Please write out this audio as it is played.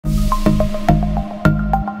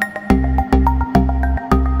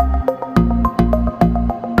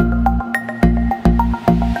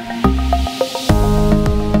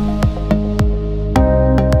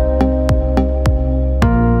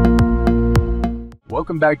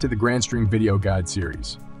Welcome back to the Grandstream video guide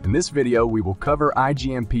series. In this video, we will cover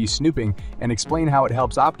IGMP snooping and explain how it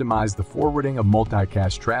helps optimize the forwarding of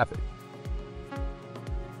multicast traffic.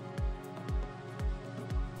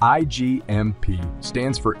 IGMP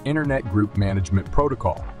stands for Internet Group Management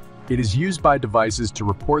Protocol. It is used by devices to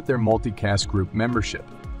report their multicast group membership.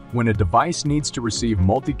 When a device needs to receive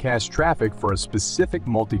multicast traffic for a specific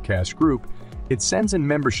multicast group, it sends a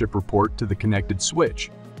membership report to the connected switch.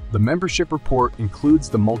 The membership report includes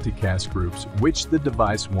the multicast groups which the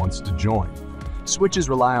device wants to join. Switches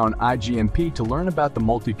rely on IGMP to learn about the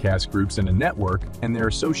multicast groups in a network and their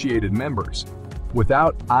associated members.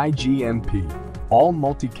 Without IGMP, all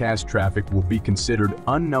multicast traffic will be considered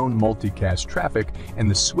unknown multicast traffic,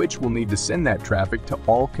 and the switch will need to send that traffic to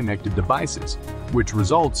all connected devices, which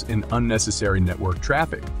results in unnecessary network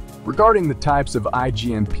traffic. Regarding the types of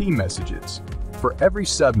IGMP messages, for every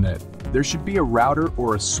subnet, there should be a router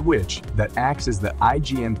or a switch that acts as the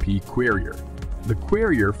IGMP querier. The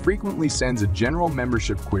querier frequently sends a general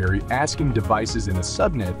membership query asking devices in a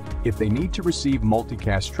subnet if they need to receive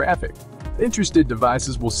multicast traffic. Interested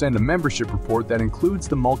devices will send a membership report that includes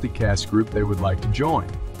the multicast group they would like to join.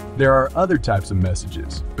 There are other types of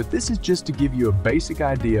messages, but this is just to give you a basic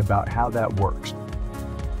idea about how that works.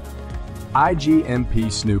 IGMP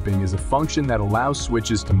snooping is a function that allows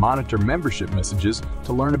switches to monitor membership messages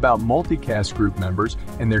to learn about multicast group members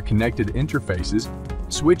and their connected interfaces.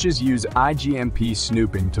 Switches use IGMP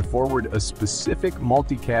snooping to forward a specific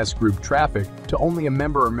multicast group traffic to only a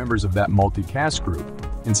member or members of that multicast group,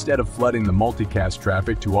 instead of flooding the multicast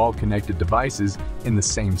traffic to all connected devices in the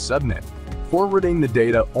same subnet. Forwarding the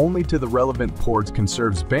data only to the relevant ports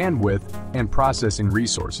conserves bandwidth and processing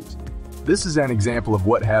resources. This is an example of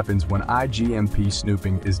what happens when IGMP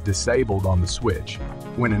snooping is disabled on the switch.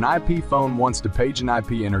 When an IP phone wants to page an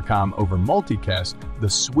IP intercom over multicast, the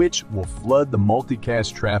switch will flood the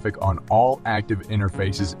multicast traffic on all active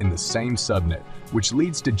interfaces in the same subnet, which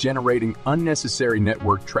leads to generating unnecessary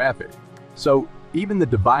network traffic. So, even the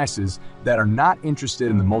devices that are not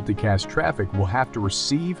interested in the multicast traffic will have to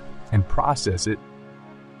receive and process it.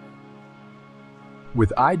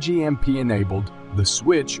 With IGMP enabled, the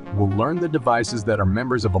switch will learn the devices that are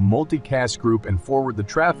members of a multicast group and forward the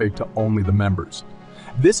traffic to only the members.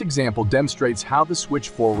 This example demonstrates how the switch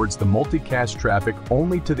forwards the multicast traffic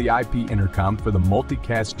only to the IP intercom for the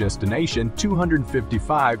multicast destination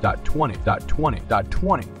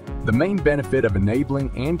 255.20.20.20. The main benefit of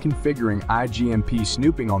enabling and configuring IGMP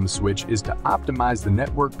snooping on the switch is to optimize the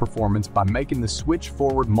network performance by making the switch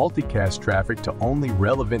forward multicast traffic to only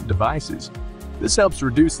relevant devices. This helps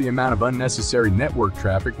reduce the amount of unnecessary network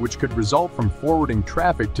traffic which could result from forwarding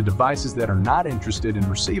traffic to devices that are not interested in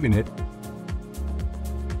receiving it.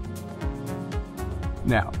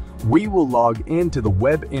 Now, we will log into the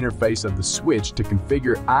web interface of the switch to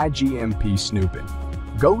configure IGMP snooping.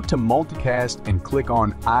 Go to Multicast and click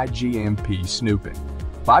on IGMP snooping.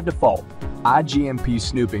 By default, IGMP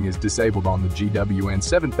snooping is disabled on the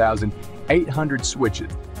GWN780x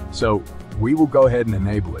switches, so we will go ahead and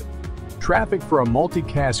enable it. Traffic for a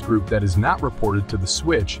multicast group that is not reported to the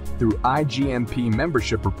switch through IGMP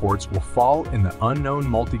membership reports will fall in the unknown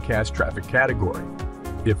multicast traffic category.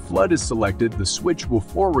 If flood is selected, the switch will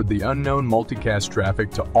forward the unknown multicast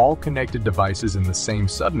traffic to all connected devices in the same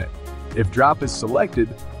subnet. If drop is selected,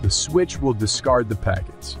 the switch will discard the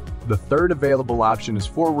packets. The third available option is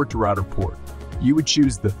forward to router port. You would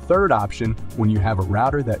choose the third option when you have a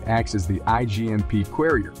router that acts as the IGMP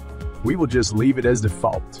querier. We will just leave it as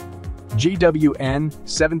default.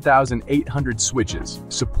 GWN780x switches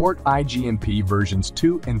support IGMP versions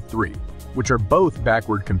 2 and 3, which are both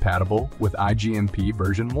backward compatible with IGMP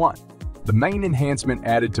version 1. The main enhancement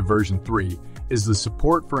added to version 3 is the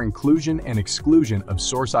support for inclusion and exclusion of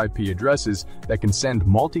source IP addresses that can send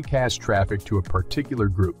multicast traffic to a particular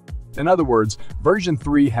group. In other words, version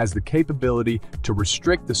 3 has the capability to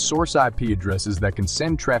restrict the source IP addresses that can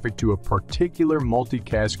send traffic to a particular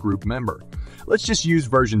multicast group member. Let's just use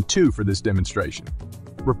version 2 for this demonstration.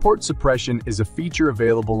 Report suppression is a feature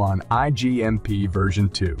available on IGMP version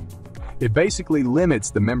 2. It basically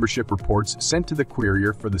limits the membership reports sent to the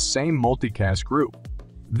querier for the same multicast group.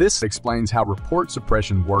 This explains how report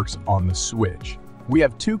suppression works on the switch. We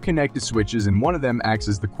have two connected switches and one of them acts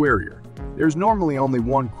as the querier. There's normally only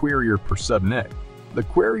one querier per subnet. The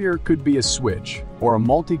querier could be a switch or a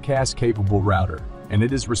multicast-capable router, and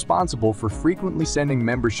it is responsible for frequently sending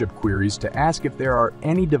membership queries to ask if there are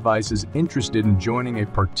any devices interested in joining a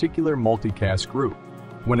particular multicast group.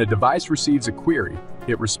 When a device receives a query,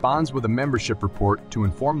 it responds with a membership report to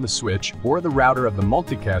inform the switch or the router of the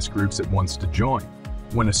multicast groups it wants to join.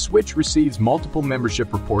 When a switch receives multiple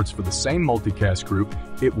membership reports for the same multicast group,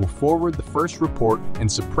 it will forward the first report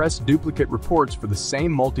and suppress duplicate reports for the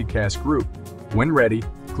same multicast group. When ready,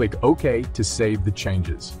 click OK to save the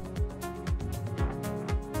changes.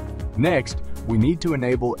 Next, we need to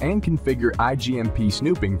enable and configure IGMP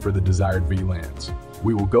Snooping for the desired VLANs.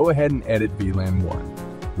 We will go ahead and edit VLAN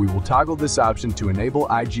 1. We will toggle this option to enable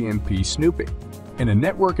IGMP Snooping. In a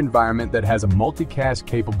network environment that has a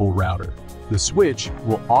multicast-capable router, the switch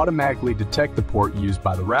will automatically detect the port used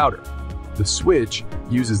by the router. The switch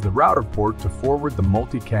uses the router port to forward the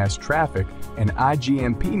multicast traffic and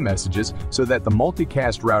IGMP messages so that the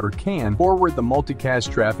multicast router can forward the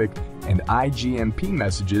multicast traffic and IGMP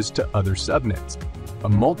messages to other subnets. A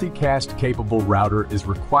multicast-capable router is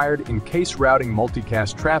required in case routing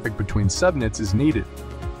multicast traffic between subnets is needed.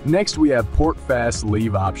 Next, we have Port Fast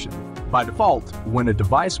Leave option. By default, when a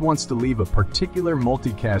device wants to leave a particular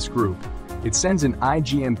multicast group, it sends an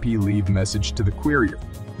IGMP leave message to the querier.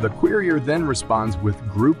 The querier then responds with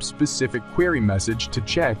group-specific query message to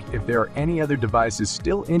check if there are any other devices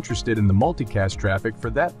still interested in the multicast traffic for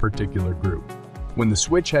that particular group. When the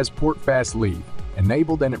switch has Port Fast Leave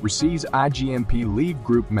enabled and it receives IGMP leave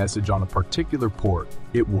group message on a particular port,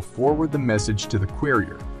 it will forward the message to the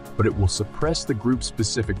querier, but it will suppress the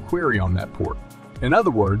group-specific query on that port. In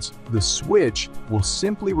other words, the switch will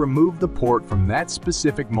simply remove the port from that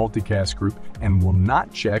specific multicast group and will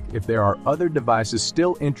not check if there are other devices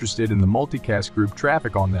still interested in the multicast group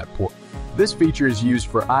traffic on that port. This feature is used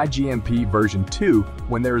for IGMP version 2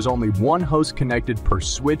 when there is only one host connected per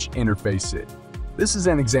switch interface SID. This is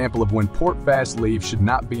an example of when Port Fast Leave should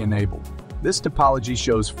not be enabled. This topology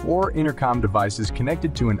shows 4 intercom devices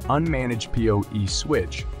connected to an unmanaged PoE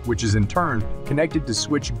switch, which is in turn connected to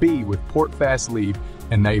switch B with Port Fast Leave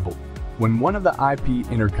enabled. When one of the IP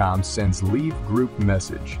intercoms sends leave group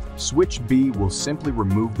message, switch B will simply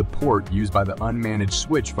remove the port used by the unmanaged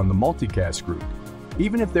switch from the multicast group,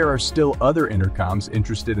 even if there are still other intercoms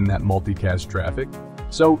interested in that multicast traffic.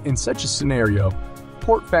 So in such a scenario,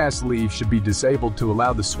 Port Fast Leave should be disabled to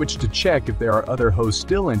allow the switch to check if there are other hosts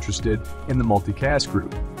still interested in the multicast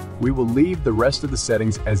group. We will leave the rest of the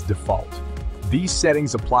settings as default. These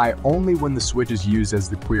settings apply only when the switch is used as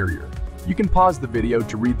the querier. You can pause the video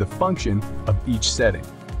to read the function of each setting.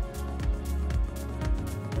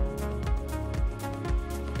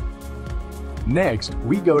 Next,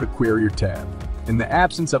 we go to Querier tab. In the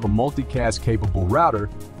absence of a multicast-capable router,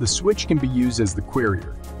 the switch can be used as the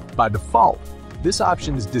querier. By default, this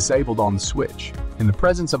option is disabled on the switch. In the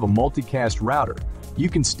presence of a multicast router, you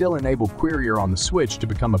can still enable querier on the switch to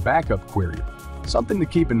become a backup querier. Something to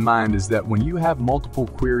keep in mind is that when you have multiple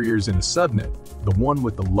queriers in a subnet, the one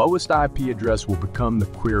with the lowest IP address will become the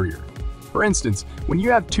querier. For instance, when you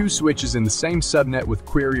have 2 switches in the same subnet with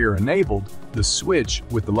querier enabled, the switch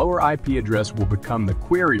with the lower IP address will become the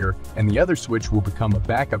querier and the other switch will become a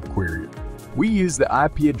backup querier. We use the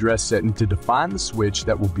IP address setting to define the switch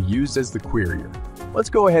that will be used as the querier. Let's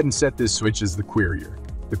go ahead and set this switch as the querier.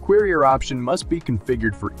 The querier option must be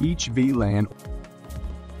configured for each VLAN.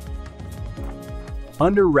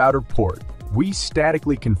 Under Router Port, we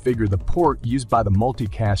statically configure the port used by the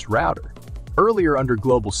multicast router. Earlier under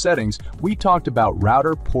Global Settings, we talked about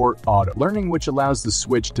Router Port Auto Learning, which allows the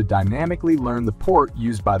switch to dynamically learn the port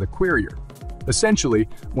used by the querier. Essentially,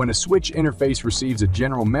 when a switch interface receives a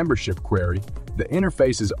general membership query, the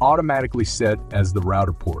interface is automatically set as the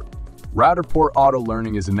router port. Router port auto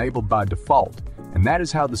learning is enabled by default, and that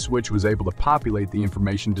is how the switch was able to populate the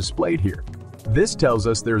information displayed here. This tells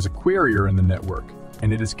us there is a querier in the network,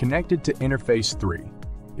 and it is connected to interface 3.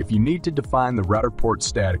 If you need to define the router port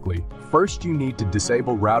statically, first you need to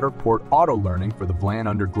disable Router Port Auto Learning for the VLAN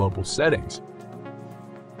under Global Settings.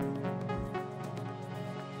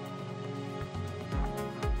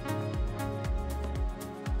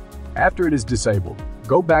 After it is disabled,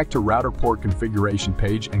 go back to Router Port Configuration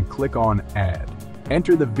page and click on Add.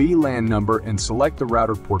 Enter the VLAN number and select the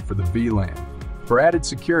router port for the VLAN. For added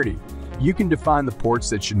security, you can define the ports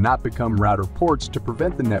that should not become router ports to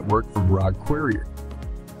prevent the network from ROG querying.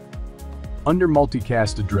 Under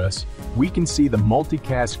Multicast Address, we can see the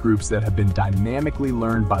multicast groups that have been dynamically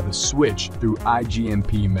learned by the switch through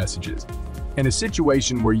IGMP messages. In a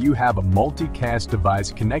situation where you have a multicast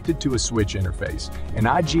device connected to a switch interface and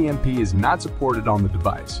IGMP is not supported on the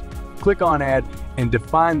device, click on Add and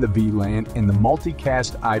define the VLAN and the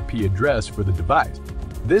multicast IP address for the device.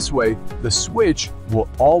 This way, the switch will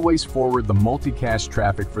always forward the multicast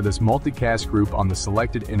traffic for this multicast group on the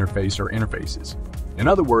selected interface or interfaces. In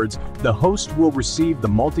other words, the host will receive the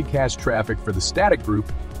multicast traffic for the static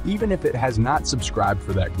group even if it has not subscribed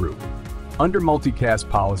for that group. Under multicast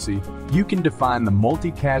policy, you can define the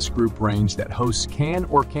multicast group range that hosts can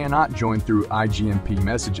or cannot join through IGMP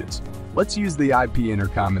messages. Let's use the IP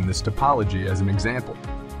intercom in this topology as an example.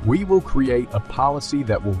 We will create a policy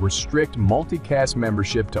that will restrict multicast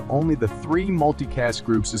membership to only the 3 multicast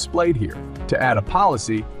groups displayed here. To add a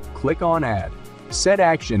policy, click on Add. Set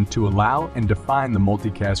action to allow and define the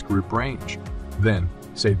multicast group range. Then,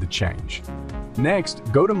 save the change. Next,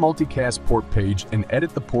 go to Multicast Port page and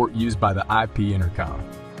edit the port used by the IP intercom.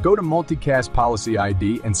 Go to Multicast Policy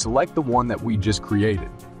ID and select the one that we just created.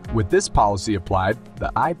 With this policy applied,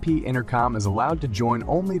 the IP intercom is allowed to join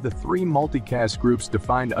only the 3 multicast groups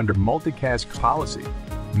defined under Multicast Policy.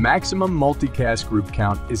 Maximum multicast group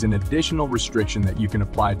count is an additional restriction that you can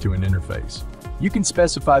apply to an interface. You can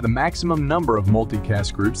specify the maximum number of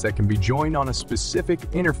multicast groups that can be joined on a specific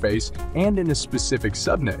interface and in a specific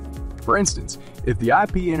subnet. For instance, if the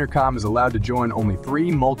IP intercom is allowed to join only 3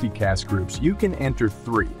 multicast groups, you can enter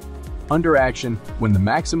 3. Under Action, when the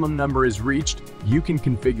maximum number is reached, you can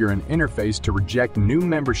configure an interface to reject new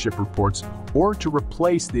membership reports or to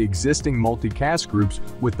replace the existing multicast groups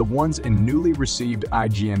with the ones in newly received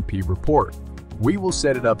IGMP report. We will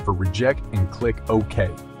set it up for reject and click OK.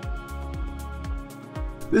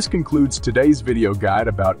 This concludes today's video guide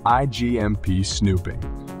about IGMP snooping.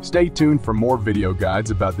 Stay tuned for more video guides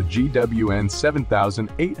about the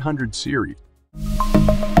GWN780x series.